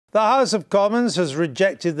The House of Commons has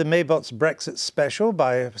rejected the Maybot's Brexit special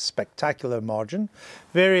by a spectacular margin.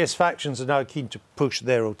 Various factions are now keen to push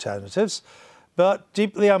their alternatives. But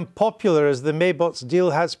deeply unpopular as the Maybot's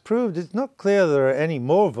deal has proved, it's not clear there are any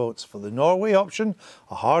more votes for the Norway option,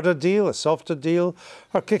 a harder deal, a softer deal,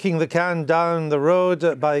 or kicking the can down the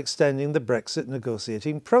road by extending the Brexit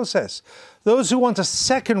negotiating process. Those who want a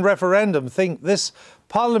second referendum think this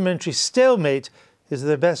parliamentary stalemate is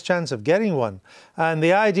their best chance of getting one. And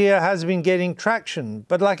the idea has been gaining traction.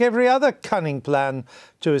 But like every other cunning plan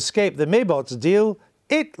to escape the Maybot's deal,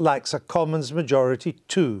 it lacks a Commons majority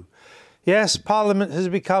too. Yes, Parliament has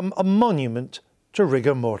become a monument to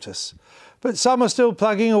rigor mortis. But some are still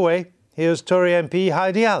plugging away. Here's Tory MP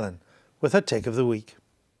Heidi Allen with her take of the week.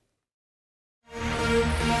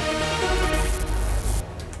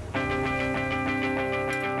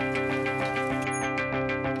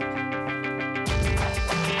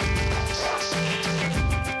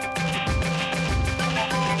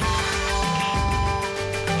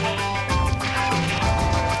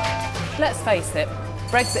 Let's face it,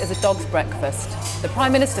 Brexit is a dog's breakfast. The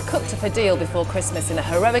Prime Minister cooked up a deal before Christmas in a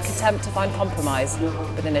heroic attempt to find compromise,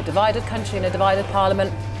 but in a divided country and a divided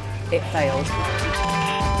Parliament, it failed.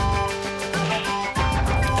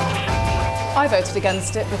 I voted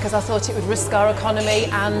against it because I thought it would risk our economy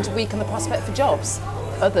and weaken the prospect for jobs.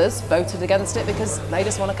 Others voted against it because they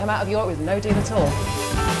just want to come out of Europe with no deal at all.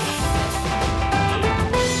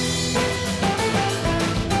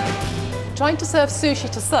 Trying to serve sushi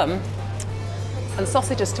to some and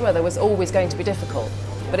sausages to others was always going to be difficult.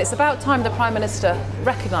 But it's about time the Prime Minister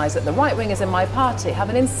recognised that the right wingers in my party have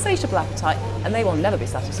an insatiable appetite and they will never be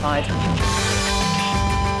satisfied.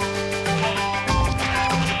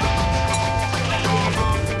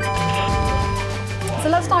 So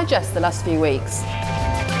let's digest the last few weeks.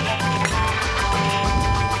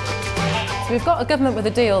 So we've got a government with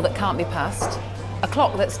a deal that can't be passed, a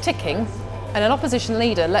clock that's ticking, and an opposition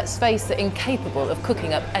leader, let's face it, incapable of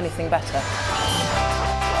cooking up anything better.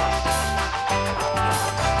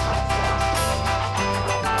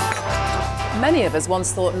 Many of us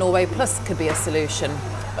once thought Norway Plus could be a solution,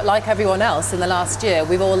 but like everyone else in the last year,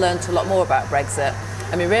 we've all learnt a lot more about Brexit,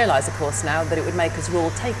 and we realise, of course, now that it would make us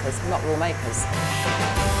rule takers, not rule makers.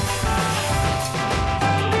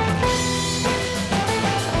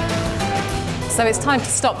 So it's time to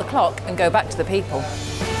stop the clock and go back to the people.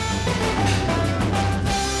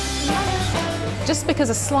 Just because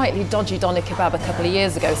a slightly dodgy doner kebab a couple of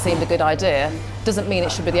years ago seemed a good idea doesn't mean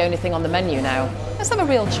it should be the only thing on the menu now. Let's have a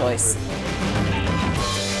real choice.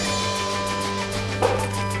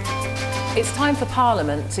 It's time for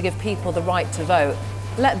Parliament to give people the right to vote.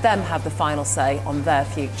 Let them have the final say on their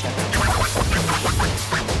future.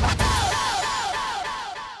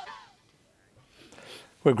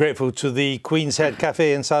 We're grateful to the Queen's Head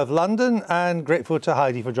Cafe in South London and grateful to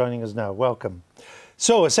Heidi for joining us now. Welcome.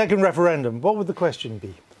 So, a second referendum, what would the question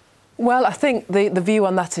be? Well, I think the view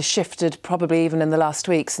on that has shifted probably even in the last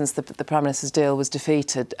week since the Prime Minister's deal was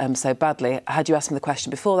defeated so badly. Had you asked me the question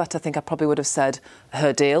before that, I think I probably would have said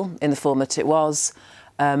her deal in the form that it was,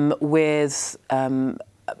 with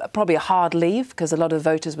probably a hard leave, because a lot of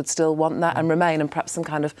voters would still want that and remain, and perhaps some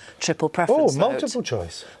kind of triple preference vote. Multiple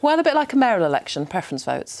choice. Well, a bit like a mayoral election, preference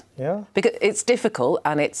votes. Yeah. Because it's difficult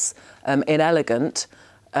and it's inelegant.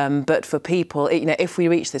 But for people, you know, if we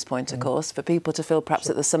reach this point, of course, for people to feel perhaps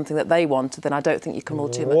that there's something that they want, then I don't think you can rule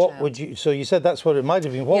too much out. What would you? So you said that's what it might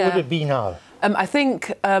have been. What would it be now? I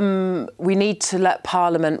think we need to let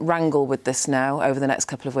Parliament wrangle with this now over the next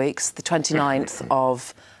couple of weeks. The 29th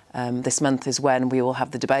of this month is when we will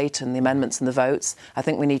have the debate and the amendments and the votes. I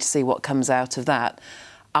think we need to see what comes out of that.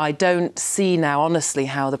 I don't see now, honestly,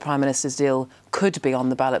 how the Prime Minister's deal could be on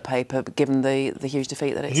the ballot paper, given the huge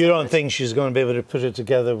defeat that it's... You don't think she's going to be able to put it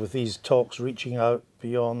together with these talks reaching out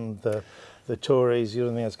beyond the Tories? You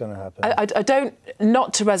don't think that's going to happen? I don't...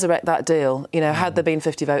 Not to resurrect that deal. You know, had there been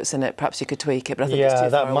 50 votes in it, perhaps you could tweak it, but I think it's too far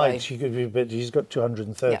away. Yeah, that might. She could be, but he's got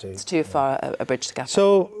 230. Yeah, it's too far a bridge to gap.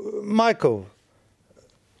 So, Michael,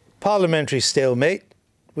 parliamentary stalemate.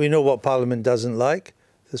 We know what Parliament doesn't like.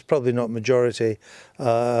 There's probably not majority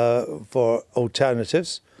for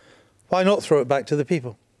alternatives. Why not throw it back to the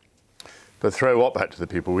people? But throw what back to the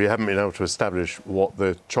people? We haven't been able to establish what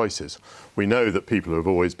the choice is. We know that people who have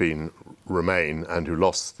always been Remain and who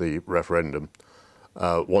lost the referendum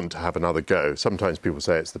want to have another go. Sometimes people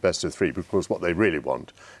say it's the best of three because what they really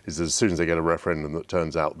want is that as soon as they get a referendum that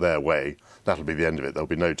turns out their way, that'll be the end of it. There'll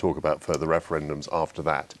be no talk about further referendums after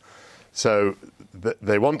that. So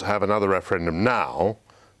they want to have another referendum now,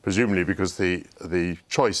 presumably because the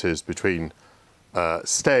choice is between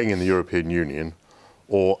staying in the European Union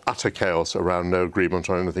or utter chaos around no agreement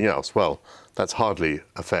on anything else? Well, that's hardly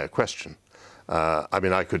a fair question. I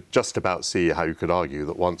mean, I could just about see how you could argue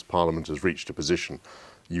that once Parliament has reached a position,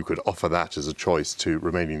 you could offer that as a choice to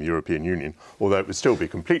remaining in the European Union, although it would still be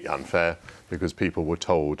completely unfair because people were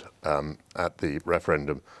told at the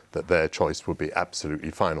referendum that their choice would be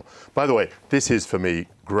absolutely final. By the way, this is for me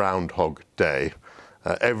Groundhog Day.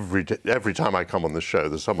 Every time I come on the show,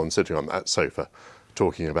 there's someone sitting on that sofa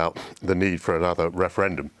talking about the need for another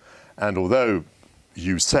referendum. And although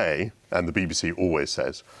you say, and the BBC always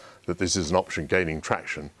says, that this is an option gaining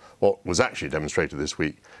traction, what was actually demonstrated this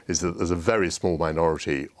week is that there's a very small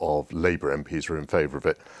minority of Labour MPs who are in favour of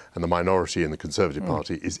it, and the minority in the Conservative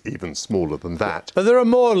Party is even smaller than that. But there are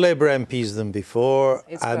more Labour MPs than before,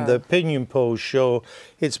 and the opinion polls show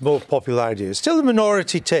it's more popularity. It's still a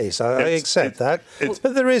minority taste, I accept that,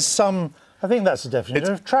 but there is some... I think that's the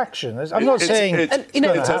definition of traction. I'm not saying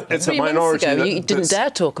it's a minority. Ago, you didn't dare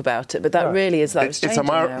talk about it, but that really is It's a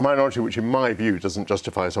minority which, in my view, doesn't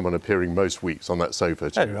justify someone appearing most weeks on that sofa.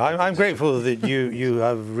 Anyway, I'm grateful that you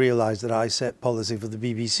have realised that I set policy for the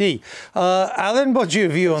BBC. Alan, what's your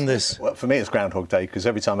view on this? Well, for me, it's Groundhog Day because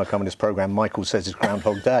every time I come on this programme, Michael says it's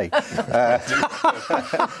Groundhog Day.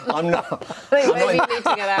 I'm not. Maybe you need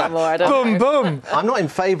to get out more. I don't know. Boom. I'm not in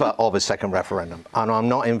favour of a second referendum, and I'm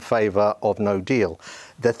not in favour of no deal.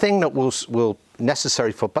 The thing that will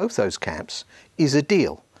necessary for both those camps is a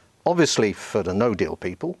deal. Obviously, for the no deal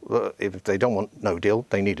people, if they don't want no deal,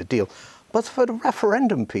 they need a deal. But for the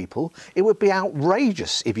referendum people, it would be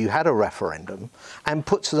outrageous if you had a referendum and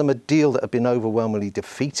put to them a deal that had been overwhelmingly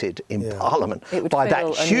defeated in Parliament by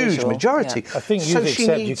that huge majority. I think you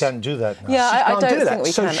accept you can't do that now. Yeah, I don't think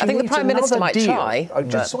we can. I think the Prime Minister might try.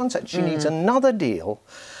 Just one second. She needs another deal.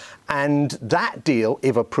 And that deal,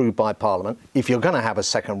 if approved by Parliament, if you're going to have a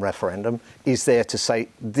second referendum, is there to say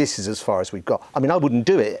this is as far as we've got. I mean, I wouldn't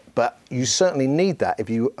do it, but you certainly need that if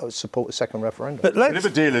you support a second referendum. But if a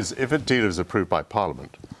deal is approved by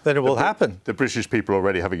Parliament, then it will happen. The British people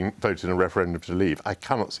already having voted in a referendum to leave, I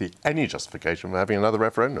cannot see any justification for having another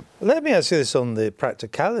referendum. Let me ask you this on the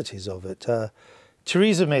practicalities of it.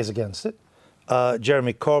 Theresa May's against it.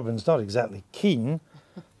 Jeremy Corbyn's not exactly keen.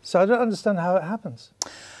 So I don't understand how it happens.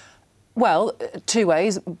 Well, two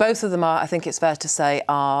ways. Both of them are, I think it's fair to say,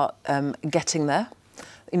 are getting there.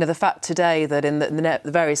 You know, the fact today that in the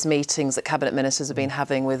various meetings that Cabinet Ministers have been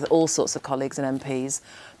having with all sorts of colleagues and MPs,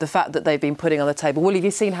 the fact that they've been putting on the table, well, have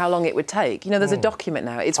you seen how long it would take? You know, there's a document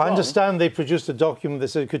now. It's wrong. I understand they produced a document that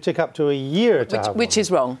said it could take up to a year to have which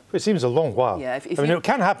is wrong. It seems a long while. Yeah, I mean, it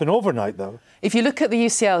can happen overnight, though. If you look at the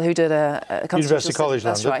UCL, who did a University College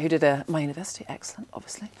London. That's London. right, who did my university, excellent,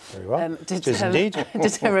 obviously. Very well. Did indeed.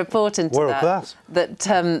 Did a report into World class. That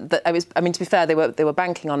I mean, to be fair, they were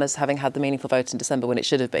banking on us having had the meaningful vote in December when it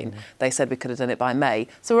should have been. They said we could have done it by May.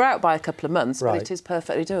 So we're out by a couple of months, but it is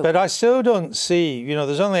perfectly doable. But I still don't see, you know,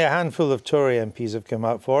 there's only a handful of Tory MPs have come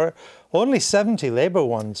out for it. Only 70 Labour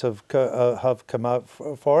ones have come out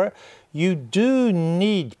for it. You do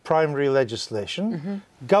need primary legislation.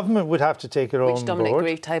 Government would have to take it on board. Which Dominic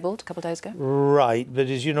Grieve tabled a couple of days ago. Right, but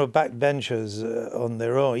as you know, backbenchers on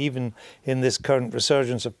their own, even in this current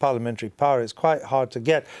resurgence of parliamentary power, it's quite hard to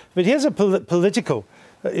get. But here's a political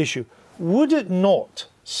issue. Would it not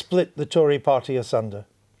split the Tory party asunder?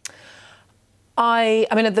 I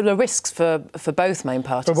mean, there are risks for both main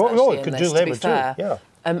parties. It could do Labour too. Yeah.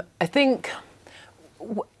 I think,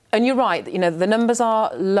 and you're right. You know, the numbers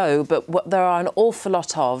are low, but what there are an awful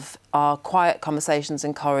lot of are quiet conversations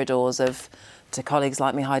in corridors to colleagues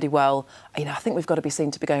like me, Heidi. Well, you know, I think we've got to be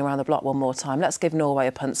seen to be going around the block one more time. Let's give Norway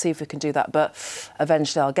a punt, see if we can do that. But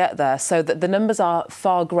eventually, I'll get there. So the numbers are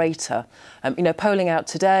far greater. You know, polling out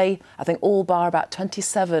today, I think all bar about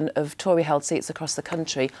 27 of Tory-held seats across the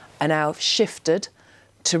country are now shifted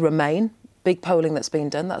to Remain. Big polling that's been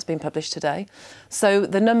done, that's been published today. So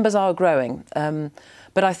the numbers are growing.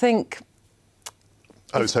 But I think...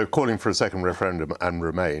 Oh, so calling for a second referendum and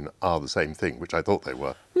Remain are the same thing, which I thought they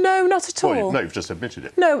were. No, not at all. Well, no, you've just admitted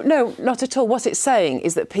it. No, not at all. What it's saying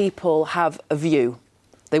is that people have a view.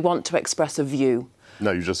 They want to express a view.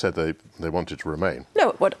 No, you just said they wanted to remain.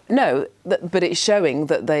 No, but it's showing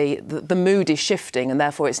that the mood is shifting, and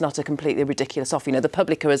therefore it's not a completely ridiculous offer. You know, the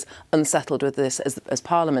public are as unsettled with this as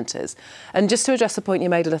Parliament is. And just to address the point you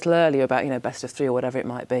made a little earlier about, you know, best of three or whatever it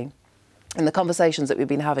might be. In the conversations that we've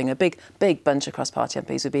been having, a big bunch of cross-party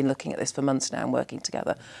MPs, we've been looking at this for months now and working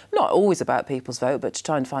together. Not always about people's vote, but to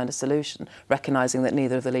try and find a solution, recognising that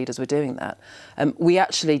neither of the leaders were doing that. We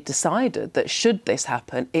actually decided that should this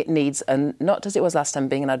happen, it needs, not as it was last time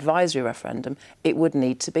being an advisory referendum, it would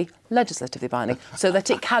need to be legislatively binding, so that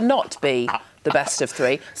it cannot be the best of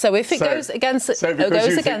three. So if it goes against... So because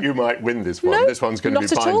you think you might win this one, this one's going to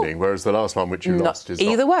be binding, whereas the last one which you lost is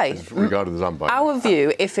either way. Is regarded as unbinding. Our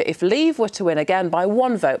view, if Leave were to win again by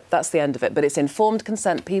one vote, that's the end of it. But it's informed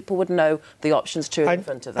consent. People would know the options truly in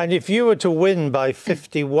front of them. And if you were to win by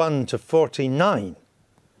 51 to 49,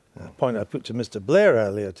 a point I put to Mr Blair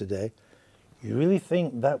earlier today, you really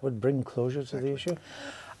think that would bring closure to the issue?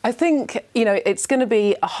 I think, you know, it's going to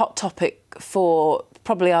be a hot topic for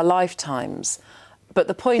probably our lifetimes. But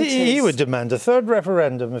the point is... He would demand a third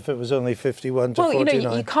referendum if it was only 51 to 49. Well, you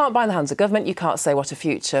know, you can't bind the hands of government. You can't say what a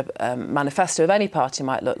future manifesto of any party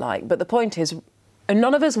might look like. But the point is,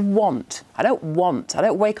 none of us want... I don't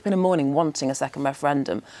wake up in the morning wanting a second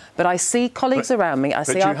referendum. But I see colleagues around me...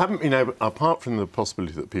 But you haven't been able... Apart from the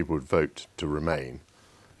possibility that people would vote to remain,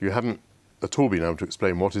 you haven't at all been able to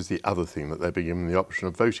explain what is the other thing that they're being given the option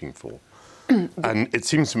of voting for. And it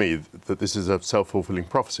seems to me that this is a self-fulfilling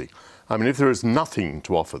prophecy. I mean, if there is nothing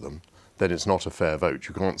to offer them, then it's not a fair vote.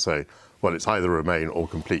 You can't say, well, it's either remain or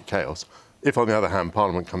complete chaos. If, on the other hand,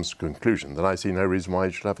 Parliament comes to a conclusion, then I see no reason why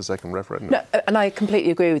you should have a second referendum. No, and I completely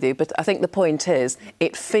agree with you, but I think the point is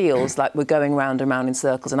it feels like we're going round and round in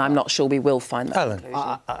circles, and I'm not sure we will find that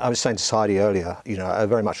conclusion. I was saying to Heidi earlier, you know, I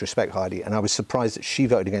very much respect Heidi, and I was surprised that she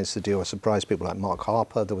voted against the deal. I was surprised people like Mark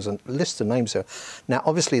Harper, there was a list of names there. Now,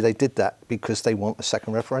 obviously, they did that because they want a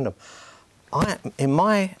second referendum. In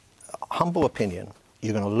my humble opinion,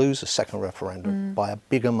 you're going to lose a second referendum by a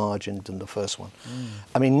bigger margin than the first one.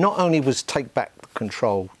 I mean, not only was take back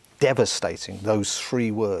control devastating, those three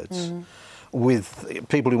words, with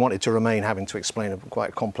people who wanted to remain having to explain a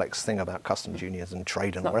quite complex thing about customs unions and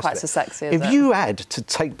trade and the rest of it. Not quite so sexy, is it? If you add to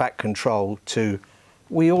take back control to,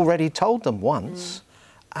 we already told them once,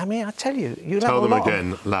 I mean, I tell you, you'll have a lot. Tell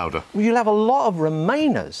them again, louder. You'll have a lot of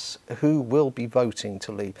Remainers who will be voting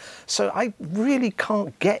to leave. So I really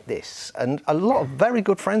can't get this. And a lot of very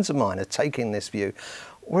good friends of mine are taking this view.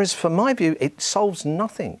 Whereas for my view, it solves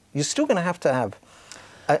nothing. You're still going to have,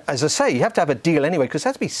 as I say, you have to have a deal anyway, because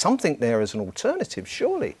there has to be something there as an alternative,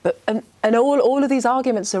 surely. But, and all of these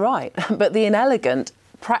arguments are right. But the inelegant,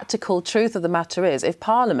 practical truth of the matter is, if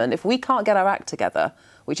Parliament, if we can't get our act together,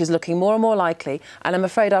 which is looking more and more likely, and I'm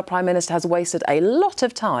afraid our Prime Minister has wasted a lot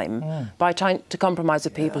of time by trying to compromise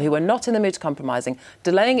with people who were not in the mood compromising,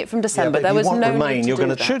 delaying it from December. There was no need to you're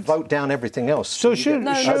going to vote down everything else. So until you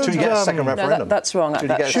get a second referendum. That's wrong.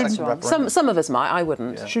 That's wrong. Some of us might, I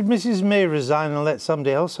wouldn't. Yeah. Should Mrs May resign and let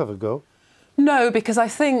somebody else have a go? No, because I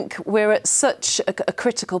think we're at such a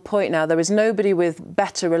critical point now. There is nobody with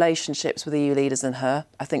better relationships with EU leaders than her.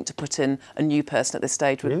 I think to put in a new person at this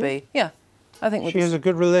stage would be... Yeah. I think she has a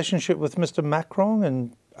good relationship with Mr Macron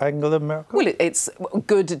and Angela Merkel? Well, it's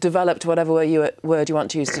good, developed, whatever word you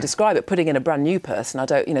want to use to describe it. Putting in a brand new person, I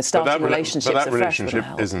don't, you know, starting relationships. But that relationship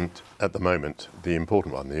isn't, at the moment, the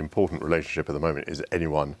important one. The important relationship at the moment is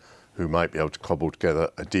anyone who might be able to cobble together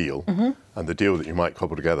a deal, and the deal that you might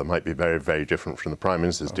cobble together might be very, very different from the Prime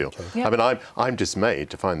Minister's deal. Yeah. I mean, I'm dismayed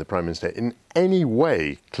to find the Prime Minister in any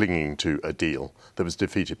way clinging to a deal that was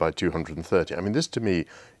defeated by 230. I mean, this to me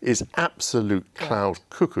is absolute cloud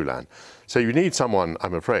cuckoo land. So you need someone,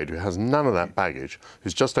 I'm afraid, who has none of that baggage,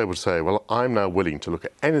 who's just able to say, well, I'm now willing to look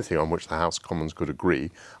at anything on which the House of Commons could agree.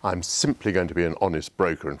 I'm simply going to be an honest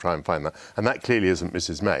broker and try and find that. And that clearly isn't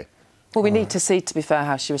Mrs May. Well, we need to see, to be fair,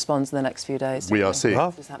 how she responds in the next few days. We are seeing.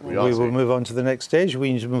 We will move on to the next stage.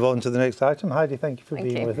 We need to move on to the next item. Heidi, thank you for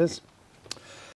being with us.